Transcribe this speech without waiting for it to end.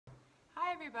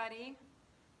everybody.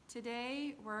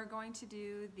 Today we're going to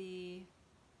do the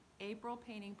April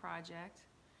painting project,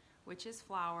 which is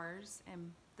flowers,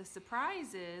 and the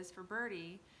surprise is for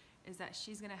Birdie is that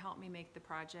she's going to help me make the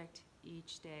project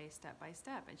each day step by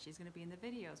step, and she's going to be in the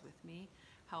videos with me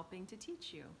helping to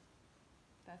teach you.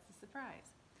 That's the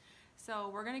surprise.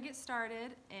 So we're going to get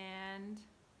started and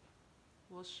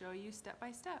we'll show you step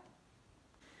by step.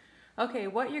 Okay,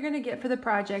 what you're going to get for the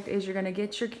project is you're going to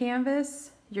get your canvas,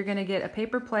 you're going to get a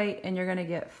paper plate, and you're going to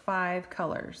get 5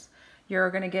 colors. You're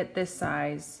going to get this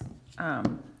size,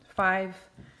 5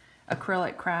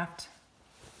 acrylic craft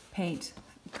paint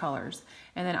colors.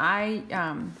 And then I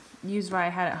used what I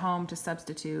had at home to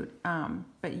substitute,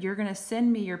 but you're going to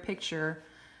send me your picture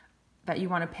that you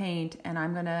want to paint, and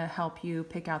I'm going to help you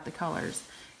pick out the colors.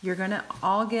 You're going to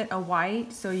all get a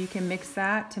white so you can mix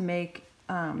that to make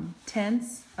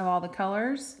tints of all the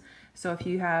colors. So if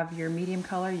you have your medium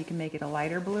color, you can make it a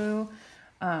lighter blue.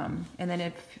 And then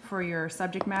if for your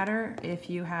subject matter, if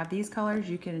you have these colors,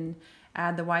 you can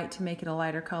add the white to make it a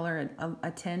lighter color,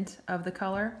 a tint of the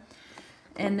color.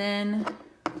 And then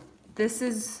this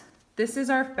is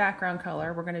our background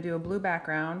color. We're gonna do a blue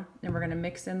background and we're gonna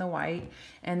mix in the white.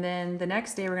 And then the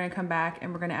next day we're gonna come back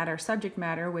and we're gonna add our subject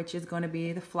matter, which is gonna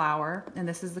be the flower. And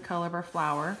this is the color of our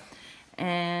flower.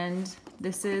 And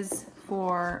this is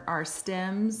for our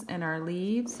stems and our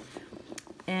leaves.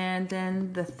 And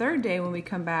then the third day when we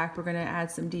come back, we're gonna add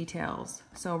some details.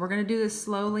 So we're gonna do this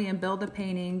slowly and build the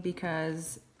painting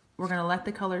because we're gonna let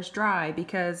the colors dry,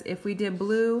 because if we did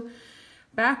blue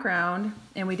background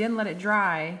and we didn't let it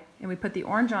dry and we put the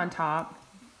orange on top,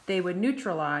 they would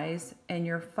neutralize and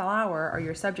your flower or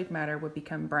your subject matter would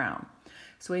become brown.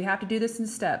 So we have to do this in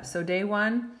steps. So day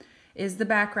 1 is the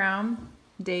background,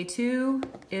 day 2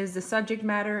 is the subject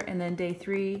matter, and then day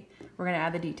 3 we're going to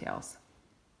add the details.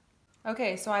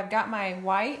 Okay, so I've got my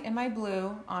white and my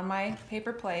blue on my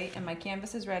paper plate and my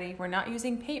canvas is ready. We're not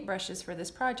using paintbrushes for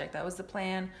this project. That was the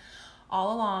plan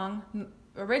all along.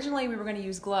 Originally we were going to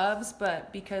use gloves,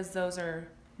 but because those are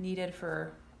needed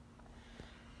for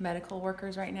medical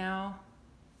workers right now,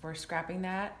 we're scrapping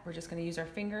that. We're just going to use our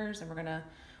fingers and we're going to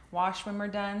wash when we're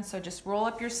done. So just roll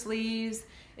up your sleeves.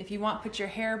 If you want, put your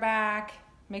hair back.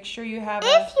 Make sure you have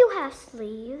If you have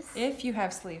sleeves. If you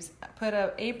have sleeves. Put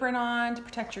an apron on to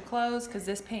protect your clothes because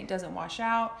this paint doesn't wash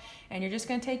out. And you're just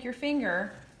going to take your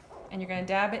finger and you're going to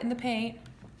dab it in the paint.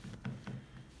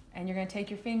 And you're going to take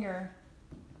your finger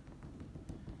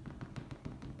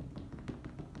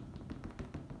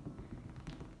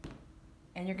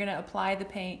and you're going to apply the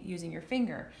paint using your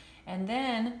finger. And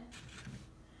then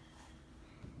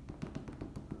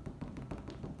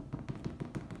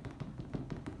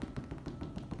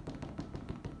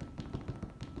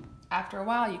after a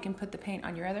while, you can put the paint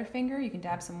on your other finger, you can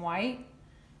dab some white,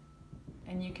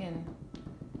 and you can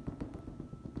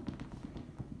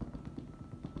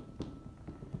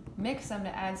mix them to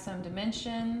add some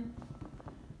dimension,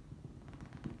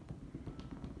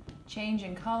 change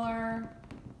in color,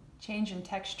 change in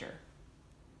texture.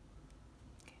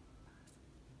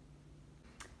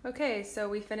 Okay, so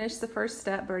we finished the first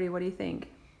step. Birdie, what do you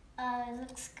think? It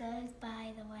looks good,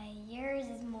 by the way. Yours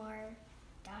is more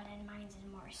dotted, mine's is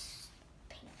more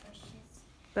paintbrushes.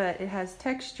 But it has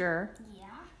texture. Yeah.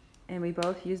 And we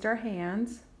both used our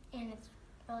hands. And it's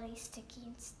really sticky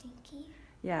and stinky.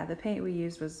 Yeah, the paint we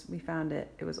used we found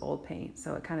it was old paint,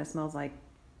 so it kind of smells like,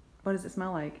 what does it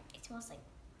smell like? It smells like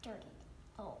dirty.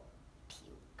 Oh,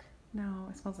 puke. No,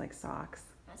 it smells like socks.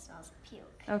 That smells like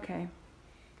puke. Okay.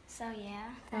 So yeah,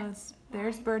 that's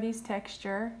there's Birdie's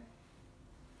texture.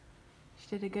 She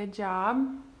did a good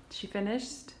job. She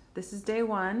finished. This is day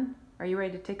 1. Are you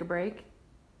ready to take a break?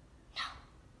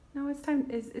 No. No, it's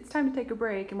time to take a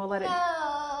break, and we'll let it.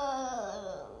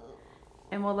 No.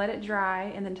 And we'll let it dry,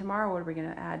 and then tomorrow what are we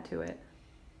gonna add to it?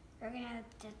 We're gonna add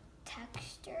the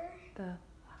texture, The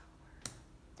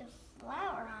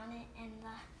flower on it, and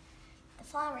the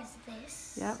flower is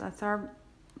this. Yep,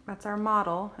 that's our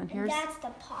model, and here's that's the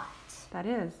pot. That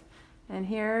is, and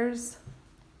here's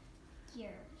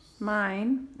Yours.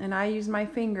 mine, and I used my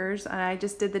fingers, and I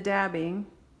just did the dabbing,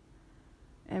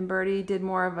 and Birdie did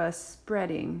more of a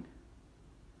spreading,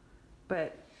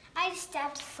 but I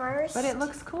dabbed first. it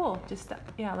looks cool. Just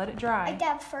yeah, let it dry. I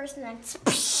dabbed first and then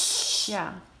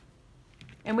Yeah,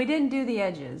 and we didn't do the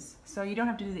edges, so you don't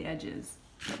have to do the edges.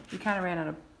 We kind of ran out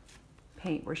of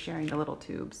paint. We're sharing the little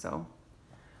tube, so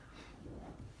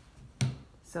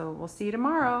we'll see you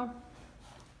tomorrow.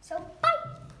 So bye.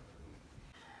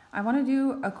 I want to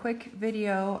do a quick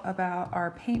video about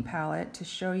our paint palette to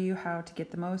show you how to get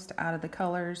the most out of the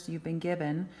colors you've been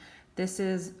given. This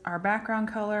is our background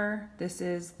color. This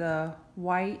is the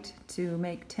white to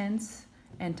make tints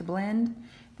and to blend.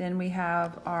 Then we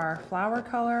have our flower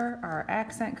color, our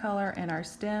accent color, and our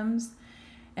stems.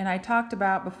 And I talked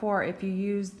about before, if you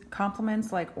use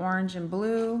complements like orange and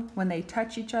blue, when they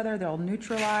touch each other, they'll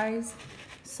neutralize.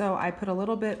 So I put a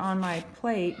little bit on my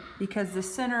plate because the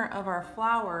center of our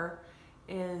flower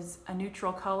is a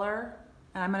neutral color.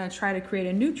 And I'm gonna try to create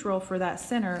a neutral for that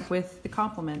center with the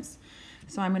complements.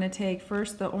 So I'm gonna take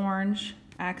first the orange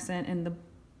accent and the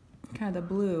kind of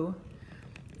the blue.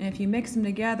 And if you mix them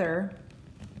together,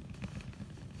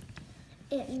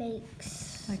 it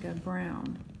makes like a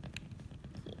brown.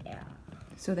 Yeah.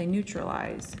 So they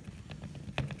neutralize.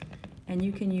 And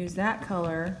you can use that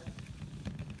color.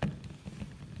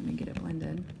 Let me get it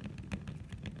blended.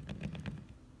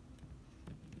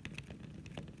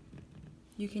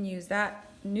 You can use that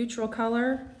neutral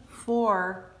color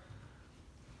for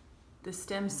the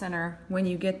stem center when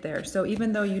you get there. So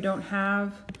even though you don't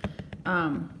have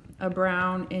a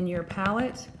brown in your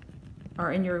palette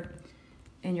or in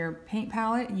your paint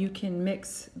palette, you can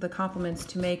mix the complements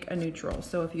to make a neutral.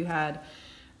 So if you had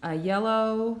a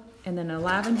yellow and then a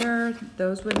lavender,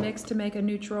 those would mix to make a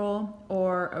neutral,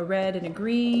 or a red and a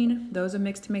green, those would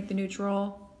mix to make the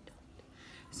neutral.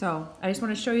 So I just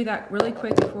want to show you that really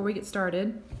quick before we get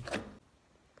started.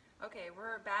 Okay,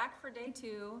 we're back for day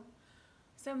 2.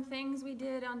 Some things we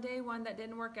did on day 1 that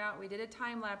didn't work out. We did a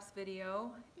time-lapse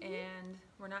video, and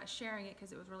we're not sharing it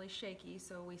because it was really shaky,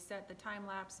 so we set the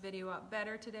time-lapse video up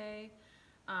better today.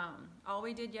 All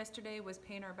we did yesterday was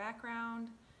paint our background.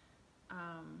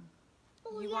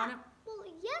 Well,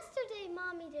 yesterday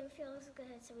Mommy didn't feel as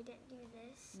good, so we didn't do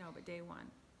this. No, but day 1.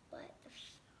 But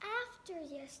after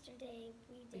yesterday,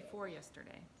 we did. Before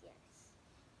yesterday. Yes.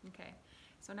 Okay,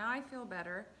 so now I feel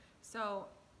better. So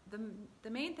the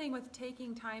main thing with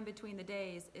taking time between the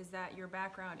days is that your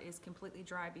background is completely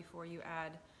dry before you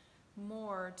add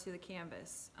more to the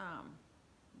canvas.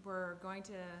 We're going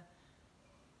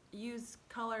to use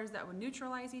colors that would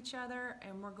neutralize each other,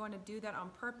 and we're going to do that on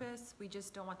purpose. We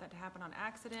just don't want that to happen on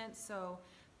accident, so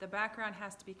the background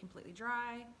has to be completely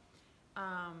dry.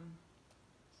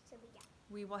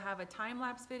 We will have a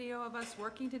time-lapse video of us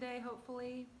working today,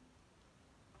 hopefully.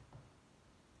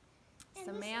 And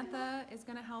Samantha is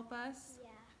going to help us. Yeah.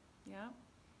 Yeah.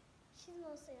 She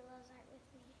mostly loves art with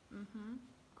me. Mm-hmm.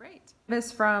 Great.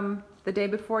 This from the day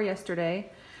before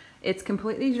yesterday. It's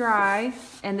completely dry,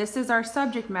 and this is our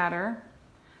subject matter.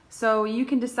 So you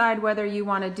can decide whether you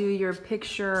want to do your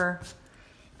picture,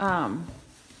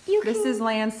 this is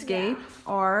landscape,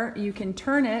 yeah, or you can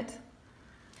turn it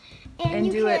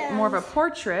and do it more of a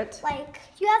portrait. Like,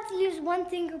 you have to use one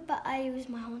finger, but I use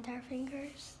my whole entire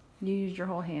fingers. You use your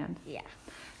whole hand. Yeah.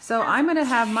 So I'm going to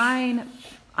have mine,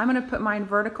 I'm going to put mine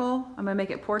vertical. I'm going to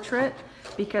make it portrait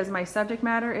because my subject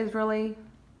matter is really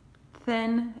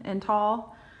thin and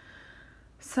tall.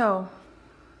 So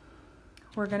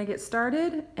we're going to get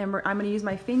started, and I'm going to use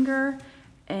my finger,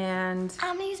 and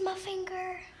I'm going to use my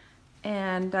finger.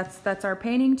 And that's our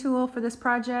painting tool for this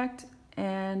project,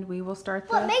 and we will start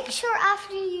But make sure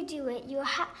after you do it,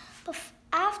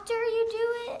 after you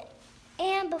do it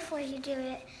and before you do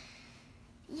it,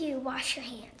 you wash your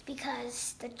hands,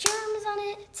 because the germs on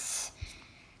it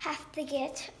have to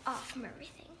get off from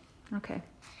everything. Okay.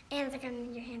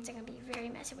 And your hands are going to be very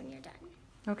messy when you're done.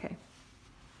 Okay.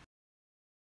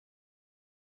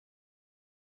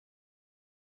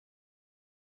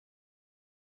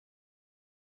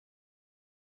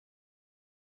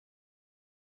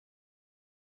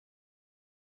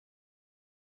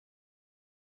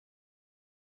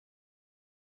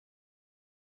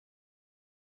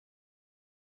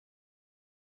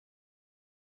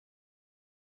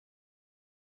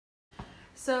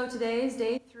 So today is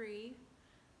day 3.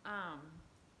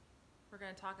 We're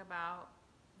going to talk about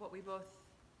what we both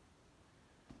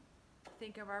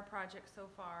think of our project so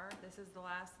far. This is the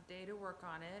last day to work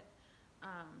on it.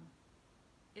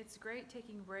 It's great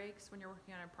taking breaks when you're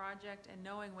working on a project and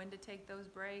knowing when to take those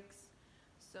breaks,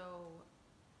 so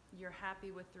you're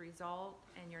happy with the result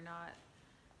and you're not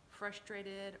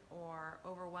frustrated or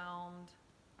overwhelmed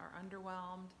or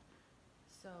underwhelmed.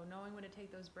 So knowing when to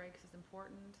take those breaks is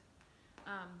important.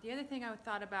 The other thing I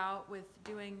thought about with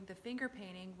doing the finger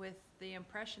painting with the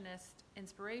Impressionist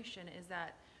inspiration is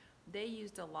that they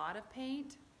used a lot of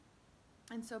paint,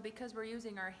 and so because we're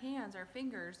using our hands, our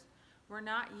fingers, we're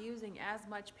not using as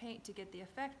much paint to get the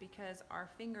effect, because our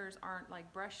fingers aren't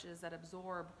like brushes that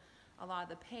absorb a lot of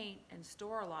the paint and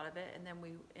store a lot of it, and then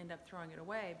we end up throwing it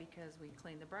away because we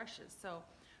clean the brushes. So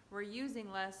we're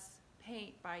using less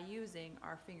paint by using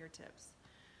our fingertips.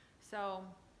 So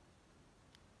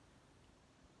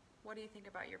What do you think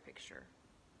about your picture?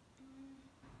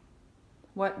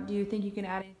 What do you think you can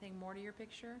add anything more to your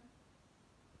picture?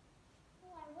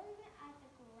 Well, I was gonna add the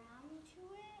ground to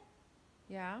it.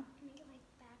 Yeah. Make it like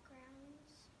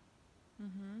backgrounds.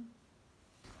 Mm-hmm.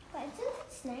 But since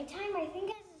it's nighttime, I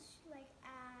think I just like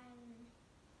add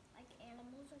like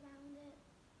animals around it.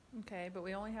 Okay, but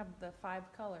we only have the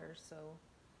 5 colors, so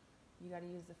you got to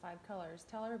use the 5 colors.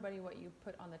 Tell everybody what you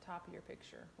put on the top of your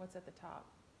picture. What's at the top?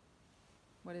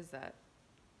 What is that?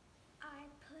 I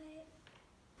put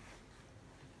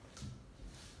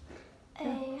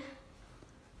a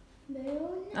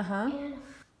moon and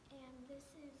this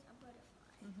is a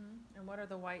butterfly. Mm-hmm. And what are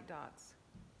the white dots?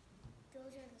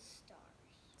 Those are the stars.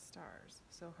 Stars.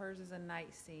 So hers is a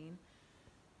night scene.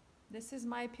 This is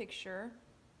my picture.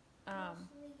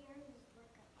 Mostly yours is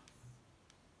like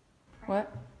a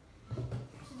What? This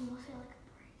is mostly like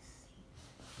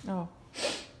a price. Oh,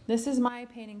 this is my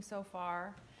painting so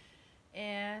far,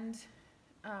 and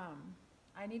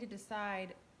I need to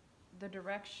decide the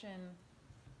direction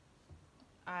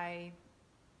I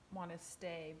want to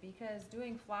stay, because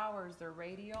doing flowers, they're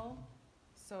radial,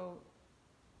 so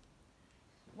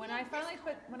when I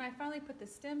finally put the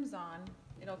stems on,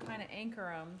 it'll kind of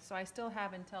anchor them. So I still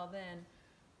have until then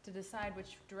to decide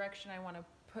which direction I want to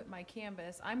put my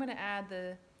canvas. I'm going to add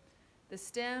the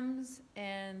stems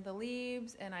and the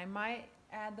leaves, and I might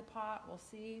add the pot. We'll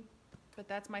see, but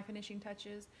that's my finishing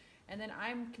touches. And then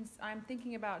I'm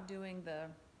thinking about doing the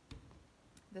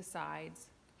sides.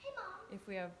 Hey Mom. If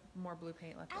we have more blue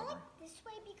paint left I over. like this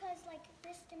way because like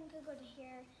this stem could go to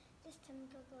here, this stem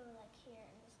could go to like here,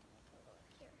 and this stem could go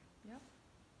like here. Yep.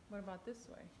 What about this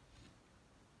way?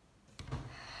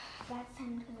 That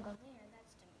stem can go there, that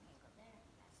stem can go there,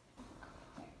 and that stem can go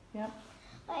there. Yep.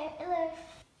 But if we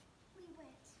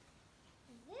went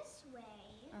this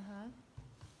way,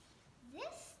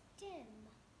 this stem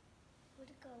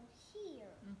would go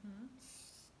here,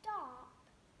 stop,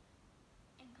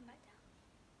 and come back down.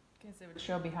 Because it would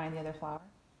show behind the other flower.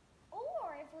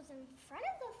 Or if it was in front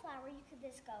of the flower, you could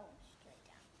just go straight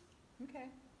down. Okay.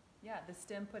 Yeah, the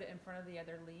stem, put it in front of the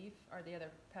other leaf or the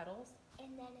other petals.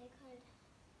 And then it could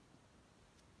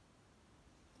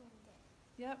blend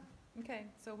in. Yep. Okay.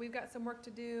 So we've got some work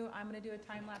to do. I'm going to do a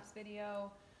time-lapse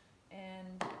video,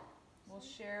 and we'll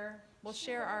share our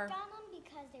worked on them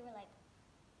because they were like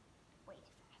way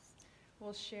too fast.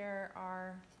 We'll share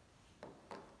our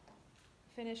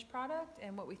finished product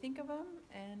and what we think of them,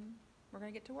 and we're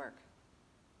going to get to work.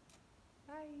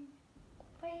 Bye.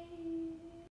 Bye.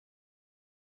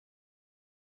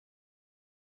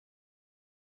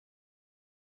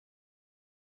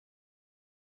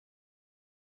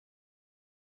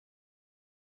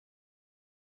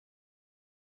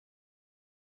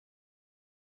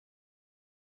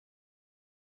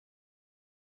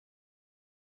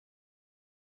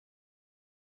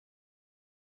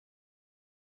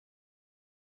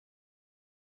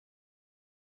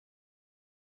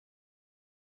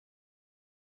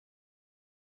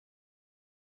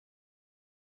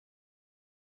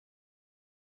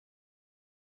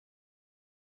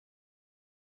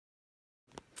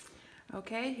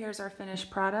 Okay, here's our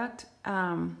finished product.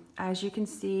 As you can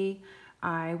see,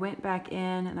 I went back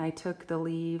in and I took the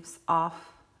leaves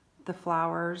off the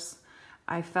flowers.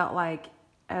 I felt like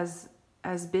as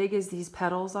big as these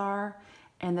petals are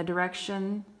and the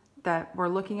direction that we're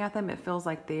looking at them, it feels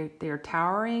like they're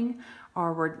towering,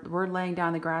 or we're laying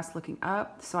down the grass looking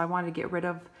up. So I wanted to get rid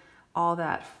of all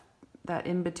that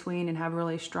in between and have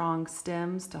really strong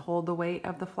stems to hold the weight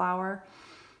of the flower.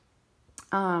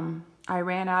 I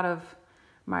ran out of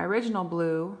my original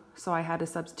blue, so I had to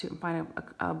substitute and find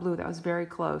a blue that was very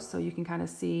close. So you can kind of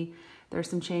see there's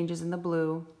some changes in the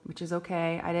blue, which is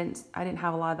okay. I didn't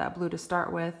have a lot of that blue to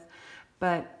start with,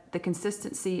 but the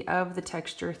consistency of the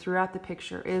texture throughout the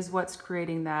picture is what's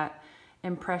creating that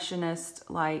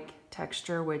impressionist-like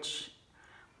texture, which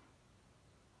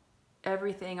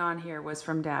everything on here was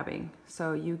from dabbing.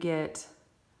 So you get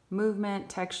movement,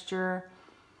 texture,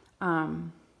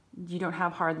 you don't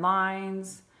have hard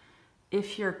lines.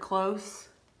 If you're close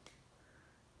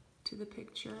to the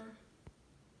picture,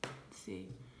 see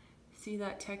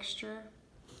that texture?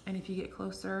 And if you get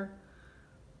closer,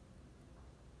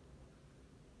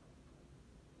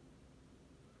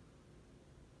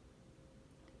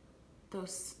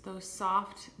 those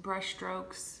soft brush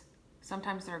strokes,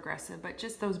 sometimes they're aggressive, but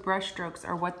just those brush strokes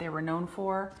are what they were known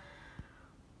for.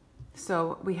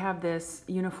 So we have this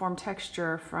uniform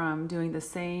texture from doing the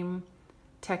same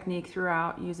technique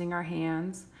throughout using our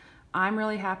hands. I'm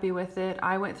really happy with it.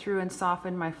 I went through and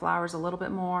softened my flowers a little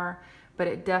bit more, but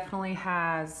it definitely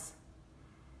has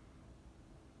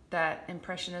that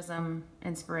Impressionism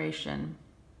inspiration.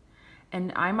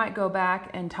 And I might go back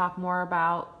and talk more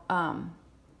about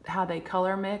how they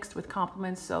color mixed with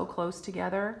complements so close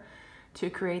together to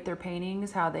create their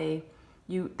paintings, how they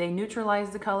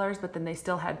neutralized the colors, but then they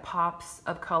still had pops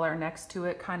of color next to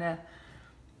it, kind of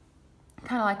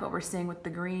like what we're seeing with the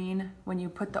green, when you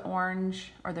put the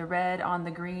orange or the red on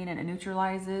the green and it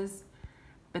neutralizes,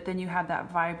 but then you have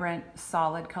that vibrant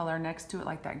solid color next to it,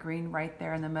 like that green right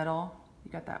there in the middle.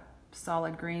 You got that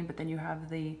solid green, but then you have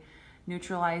the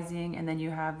neutralizing, and then you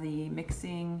have the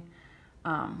mixing.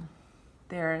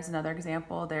 There's another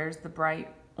example. There's the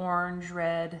bright orange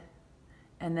red,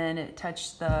 and then it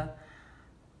touched the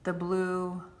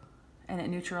blue and it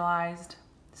neutralized.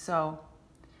 So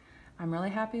I'm really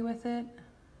happy with it.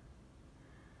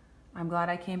 I'm glad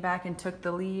I came back and took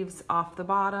the leaves off the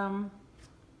bottom.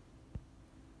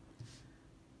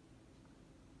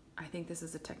 I think this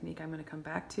is a technique I'm going to come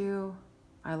back to.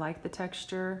 I like the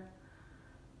texture.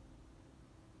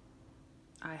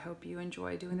 I hope you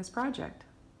enjoy doing this project.